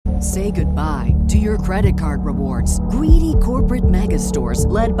Say goodbye to your credit card rewards. Greedy corporate mega stores,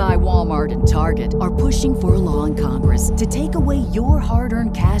 led by Walmart and Target, are pushing for a law in Congress to take away your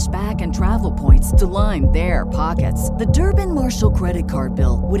hard-earned cash back and travel points to line their pockets. The Durbin-Marshall credit card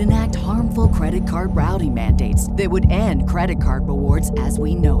bill would enact harmful credit card routing mandates that would end credit card rewards as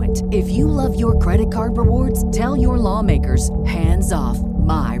we know it. If you love your credit card rewards, tell your lawmakers, hands off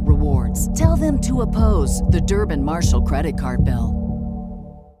my rewards. Tell them to oppose the Durbin-Marshall credit card bill.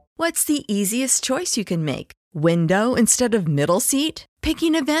 What's the easiest choice you can make? Window instead of middle seat?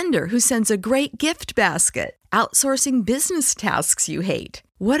 Picking a vendor who sends a great gift basket? Outsourcing business tasks you hate?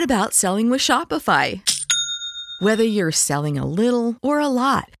 What about selling with Shopify? Whether you're selling a little or a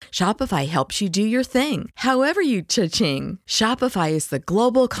lot, Shopify helps you do your thing, however you cha-ching. Shopify is the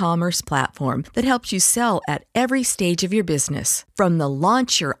global commerce platform that helps you sell at every stage of your business. From the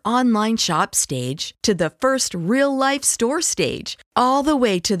launch your online shop stage to the first real-life store stage, all the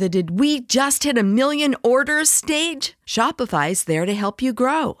way to the did we just hit 1 million orders stage. Shopify's there to help you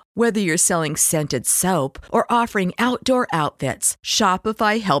grow. Whether you're selling scented soap or offering outdoor outfits,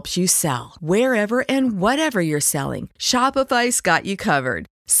 Shopify helps you sell. Wherever and whatever you're selling, Shopify's got you covered.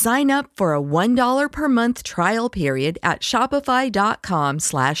 Sign up for a $1 per month trial period at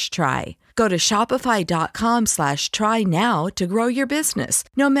shopify.com/try. Go to shopify.com/try now to grow your business,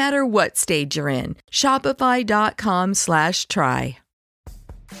 no matter what stage you're in. Shopify.com/try.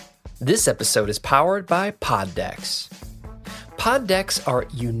 This episode is powered by Poddex. Poddex are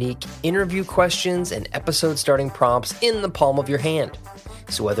unique interview questions and episode starting prompts in the palm of your hand.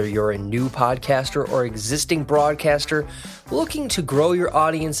 So whether you're a new podcaster or existing broadcaster looking to grow your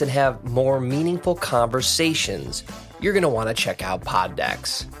audience and have more meaningful conversations, you're going to want to check out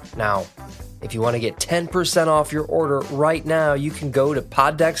Poddex. Now, if you want to get 10% off your order right now, you can go to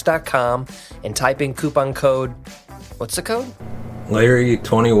poddex.com and type in coupon code, what's the code?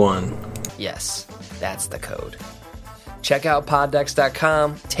 Larry21. Yes, that's the code. Check out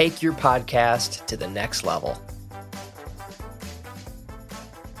poddex.com. Take your podcast to the next level.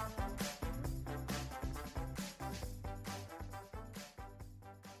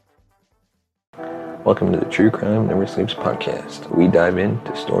 Welcome to the True Crime Never Sleeps podcast. We dive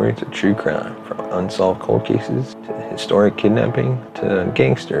into stories of true crime, from unsolved cold cases to historic kidnapping to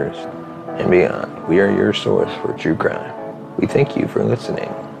gangsters and beyond. We are your source for true crime. We thank you for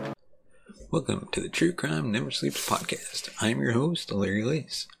listening. Welcome to the True Crime Never Sleeps podcast. I'm your host, Larry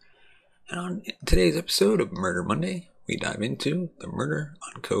Lace. And on today's episode of Murder Monday, we dive into the murder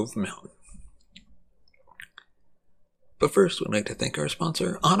on Cove Mountain. But first, we'd like to thank our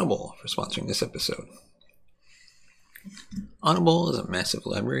sponsor, Audible, for sponsoring this episode. Audible is a massive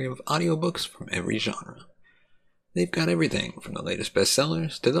library of audiobooks from every genre. They've got everything from the latest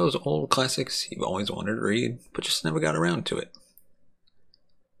bestsellers to those old classics you've always wanted to read, but just never got around to it.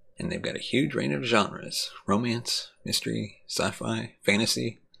 And they've got a huge range of genres: romance, mystery, sci-fi,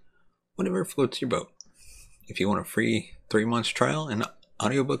 fantasy, whatever floats your boat. If you want a free 3-month trial and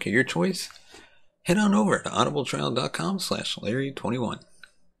audiobook of your choice, head on over to audibletrial.com/Larry21.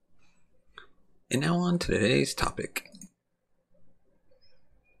 And now on to today's topic.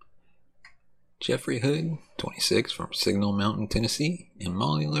 Jeffrey Hood, 26, from Signal Mountain, Tennessee, and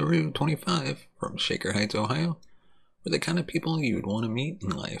Molly LaRue, 25, from Shaker Heights, Ohio, were the kind of people you would want to meet in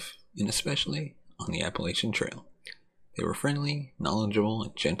life, and especially on the Appalachian Trail. They were friendly, knowledgeable,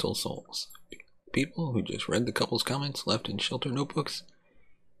 and gentle souls. People who just read the couple's comments left in shelter notebooks.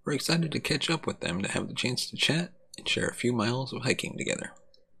 We're excited to catch up with them to have the chance to chat and share a few miles of hiking together.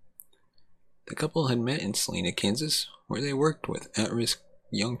 The couple had met in Salina, Kansas, where they worked with at-risk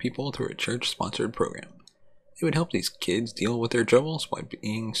young people through a church-sponsored program. They would help these kids deal with their troubles by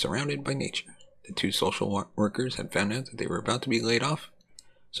being surrounded by nature. The two social workers had found out that they were about to be laid off,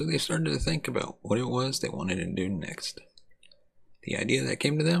 so they started to think about what it was they wanted to do next. The idea that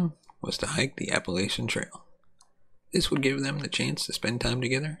came to them was to hike the Appalachian Trail. This would give them the chance to spend time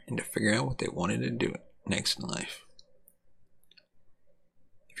together and to figure out what they wanted to do next in life.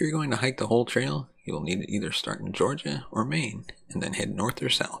 If you're going to hike the whole trail, you will need to either start in Georgia or Maine and then head north or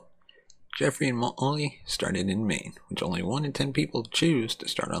south. Jeffrey and Molly started in Maine, which only 1 in 10 people choose to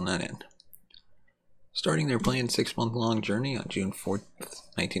start on that end. Starting their planned 6-month-long journey on June 4th,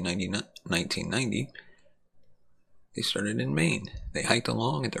 1990, they started in Maine. They hiked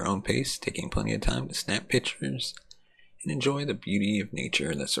along at their own pace, taking plenty of time to snap pictures and enjoy the beauty of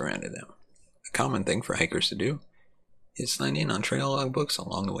nature that surrounded them. A common thing for hikers to do is sign in on trail log books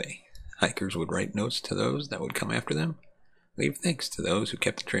along the way. Hikers would write notes to those that would come after them, leave thanks to those who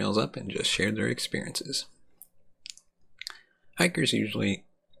kept the trails up, and just shared their experiences. Hikers usually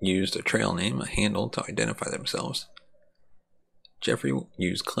used a trail name, a handle, to identify themselves. Jeffrey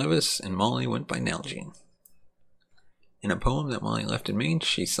used Clevis and Molly went by Nalgene. In a poem that Molly left in Maine,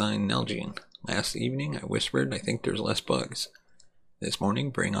 she signed Nalgene. Last evening I whispered, I think there's less bugs. This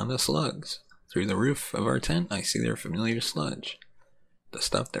morning bring on the slugs. Through the roof of our tent I see their familiar sludge. The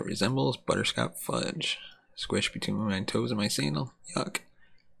stuff that resembles butterscotch fudge. Squish between my toes and my sandal. Yuck.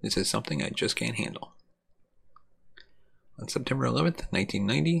 This is something I just can't handle. On September 11th,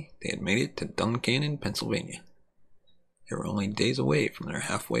 1990, they had made it to Duncannon, Pennsylvania. They were only days away from their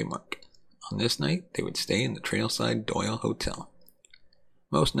halfway mark. On this night, they would stay in the Trailside Doyle Hotel.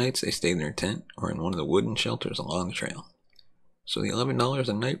 Most nights they stayed in their tent or in one of the wooden shelters along the trail. So the $11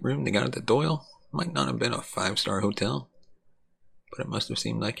 a night room they got at the Doyle might not have been a 5-star hotel, but it must have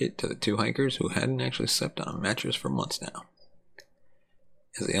seemed like it to the two hikers who hadn't actually slept on a mattress for months now.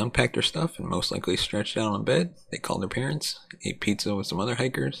 As they unpacked their stuff and most likely stretched out on bed, they called their parents, ate pizza with some other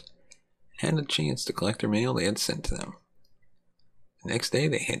hikers, and had a chance to collect their mail they had sent to them. The next day,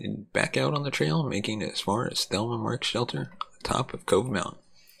 they headed back out on the trail, making it as far as Thelma Mark's shelter on the top of Cove Mountain.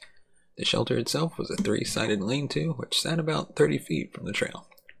 The shelter itself was a 3-sided lean-to, which sat about 30 feet from the trail.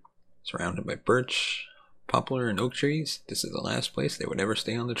 Surrounded by birch, poplar, and oak trees, this is the last place they would ever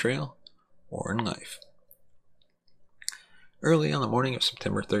stay on the trail, or in life. Early on the morning of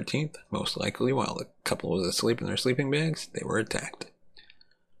September 13th, most likely while the couple was asleep in their sleeping bags, they were attacked.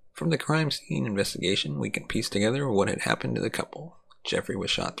 From the crime scene investigation, we can piece together what had happened to the couple. Jeffrey was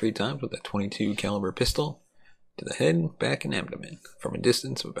shot 3 times with a .22 caliber pistol to the head, back, and abdomen from a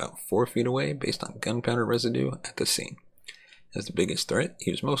distance of about 4 feet away based on gunpowder residue at the scene. As the biggest threat, he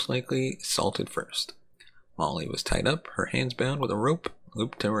was most likely assaulted first. Molly was tied up, her hands bound with a rope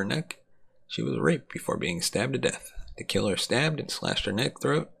looped to her neck. She was raped before being stabbed to death. The killer stabbed and slashed her neck,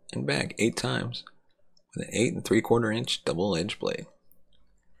 throat, and back 8 times with an 8 3/4 inch double-edged blade.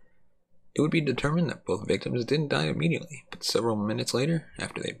 It would be determined that both victims didn't die immediately, but several minutes later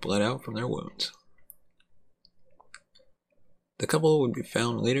after they bled out from their wounds. The couple would be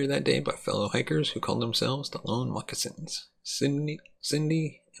found later that day by fellow hikers who called themselves the Lone Moccasins, Cindy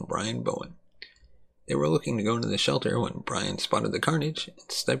and Brian Bowen. They were looking to go into the shelter when Brian spotted the carnage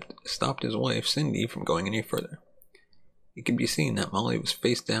and stopped his wife, Cindy, from going any further. It could be seen that Molly was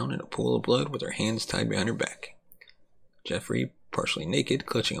face down in a pool of blood with her hands tied behind her back. Jeffrey, partially naked,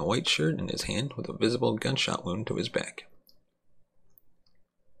 clutching a white shirt in his hand with a visible gunshot wound to his back.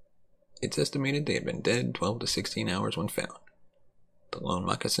 It's estimated they had been dead 12 to 16 hours when found. The Lone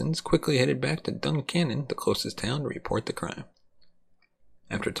Moccasins quickly headed back to Duncannon, the closest town, to report the crime.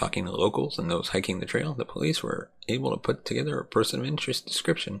 After talking to locals and those hiking the trail, the police were able to put together a person of interest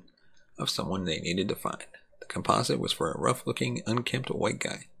description of someone they needed to find. The composite was for a rough-looking, unkempt white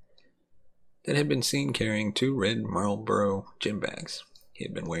guy that had been seen carrying 2 red Marlboro gym bags. He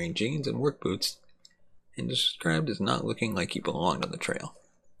had been wearing jeans and work boots and described as not looking like he belonged on the trail.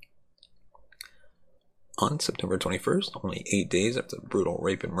 On September 21st, only 8 days after the brutal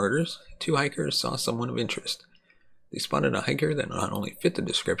rape and murders, 2 hikers saw someone of interest. They spotted a hiker that not only fit the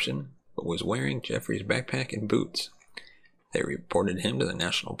description, but was wearing Jeffrey's backpack and boots. They reported him to the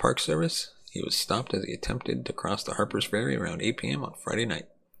National Park Service. He was stopped as he attempted to cross the Harper's Ferry around 8 p.m. on Friday night.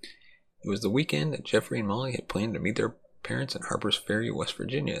 It was the weekend that Jeffrey and Molly had planned to meet their parents in Harper's Ferry, West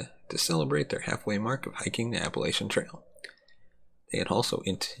Virginia, to celebrate their halfway mark of hiking the Appalachian Trail. They had also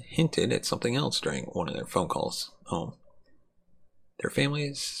hinted at something else during one of their phone calls home. Their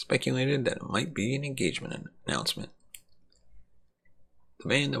families speculated that it might be an engagement announcement. The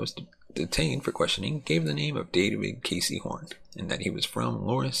man that was detained for questioning gave the name of David Casey Horn, and that he was from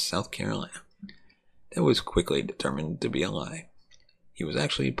Loris, South Carolina. That was quickly determined to be a lie. He was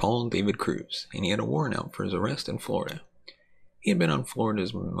actually Paul David Cruz, and he had a warrant out for his arrest in Florida. He had been on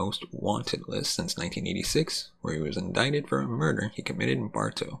Florida's most wanted list since 1986, where he was indicted for a murder he committed in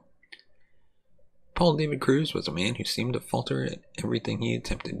Bartow. Paul David Cruz was a man who seemed to falter at everything he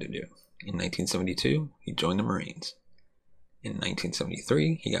attempted to do. In 1972, he joined the Marines. In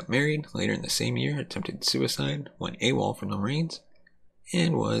 1973, he got married. Later in the same year, attempted suicide, went AWOL from the Marines,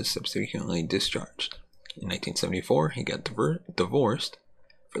 and was subsequently discharged. In 1974, he got divorced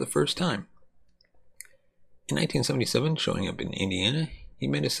for the first time. In 1977, showing up in Indiana, he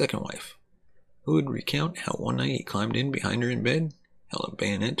met his second wife, who would recount how one night he climbed in behind her in bed, held a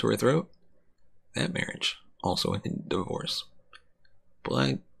bayonet to her throat. That marriage also ended in divorce.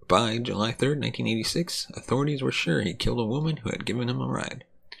 By July 3rd, 1986, authorities were sure he killed a woman who had given him a ride.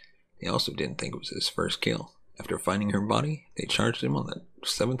 They also didn't think it was his first kill. After finding her body, they charged him on the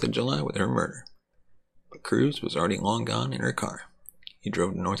 7th of July with her murder. But Cruz was already long gone in her car. He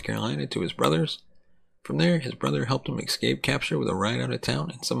drove to North Carolina to his brother's. From there, his brother helped him escape capture with a ride out of town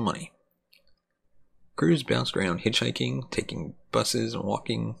and some money. Cruz bounced around hitchhiking, taking buses, and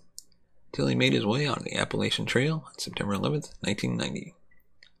walking till he made his way onto the Appalachian Trail on September 11th, 1990.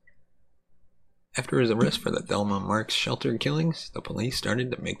 After his arrest for the Thelma Marks shelter killings, the police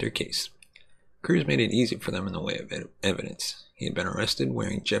started to make their case. Cruz made it easy for them in the way of evidence. He had been arrested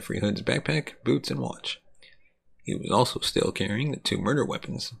wearing Jeffrey Hood's backpack, boots, and watch. He was also still carrying the 2 murder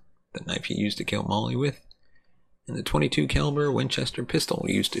weapons, the knife he used to kill Molly with, and the .22 caliber Winchester pistol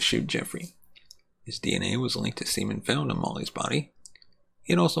used to shoot Jeffrey. His DNA was linked to semen found on Molly's body.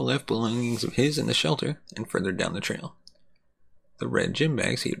 He had also left belongings of his in the shelter and further down the trail, the red gym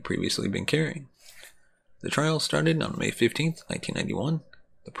bags he had previously been carrying. The trial started on May 15th, 1991.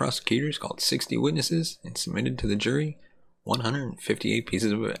 The prosecutors called 60 witnesses and submitted to the jury 158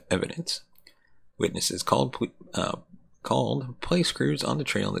 pieces of evidence. Witnesses called placed Cruz on the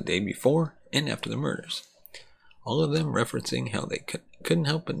trail the day before and after the murders, all of them referencing how they couldn't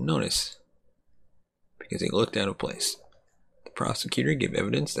help but notice because he looked out of place. The prosecutor gave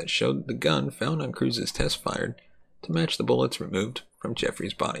evidence that showed the gun found on Cruz's test fired to match the bullets removed from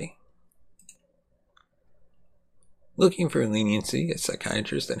Jeffrey's body. Looking for leniency, a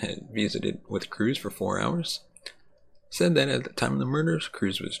psychiatrist that had visited with Cruz for 4 hours said that at the time of the murders,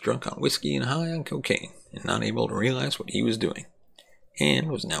 Cruz was drunk on whiskey and high on cocaine and not able to realize what he was doing, and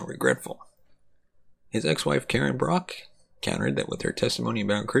was now regretful. His ex-wife Karen Brock countered that with her testimony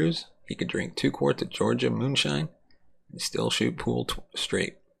about Cruz, he could drink 2 quarts of Georgia moonshine and still shoot pool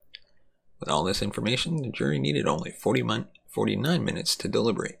straight. With all this information, the jury needed only 49 minutes to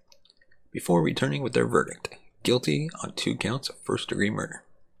deliberate before returning with their verdict: guilty on 2 counts of first-degree murder,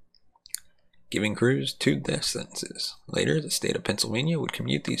 giving Cruz 2 death sentences. Later, the state of Pennsylvania would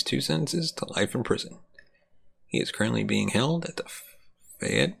commute these 2 sentences to life in prison. He is currently being held at the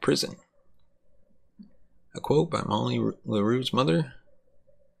Fayette prison. A quote by Molly LaRue's mother: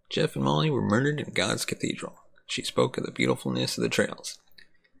 "Jeff and Molly were murdered in God's cathedral. She spoke of the beautifulness of the trails.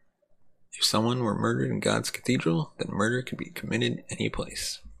 If someone were murdered in God's cathedral, then murder could be committed any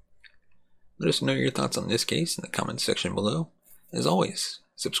place." Let us know your thoughts on this case in the comments section below. As always,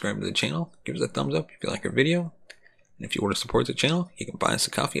 subscribe to the channel, give us a thumbs up if you like our video, and if you want to support the channel, you can buy us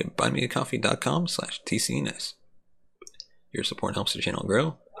a coffee at buymeacoffee.com/TCNS. Your support helps the channel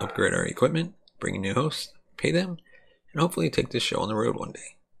grow, upgrade our equipment, bring in new hosts, pay them, and hopefully take this show on the road one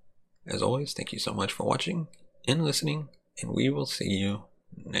day. As always, thank you so much for watching and listening, and we will see you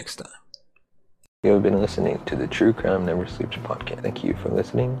next time. You have been listening to the True Crime Never Sleeps podcast. Thank you for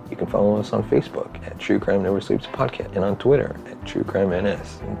listening. You can follow us on Facebook at True Crime Never Sleeps podcast and on Twitter at True Crime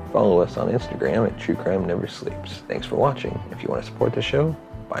NS. And follow us on Instagram at True Crime Never Sleeps. Thanks for watching. If you want to support the show,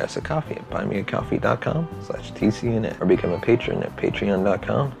 buy us a coffee at buymeacoffee.com/TCNS or become a patron at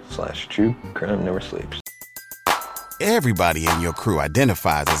patreon.com/True Crime Never Sleeps. Everybody in your crew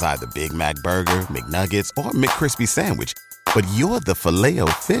identifies as either Big Mac Burger, McNuggets, or McCrispy Sandwich. But you're the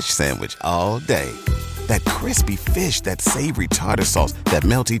Filet-O-Fish Sandwich all day. That crispy fish, that savory tartar sauce, that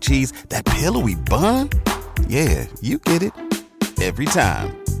melty cheese, that pillowy bun. Yeah, you get it. Every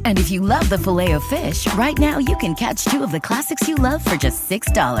time. And if you love the Filet-O-Fish, right now you can catch 2 of the classics you love for just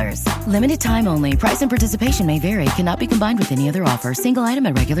 $6. Limited time only. Price and participation may vary. Cannot be combined with any other offer. Single item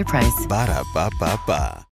at regular price. Ba-da-ba-ba-ba.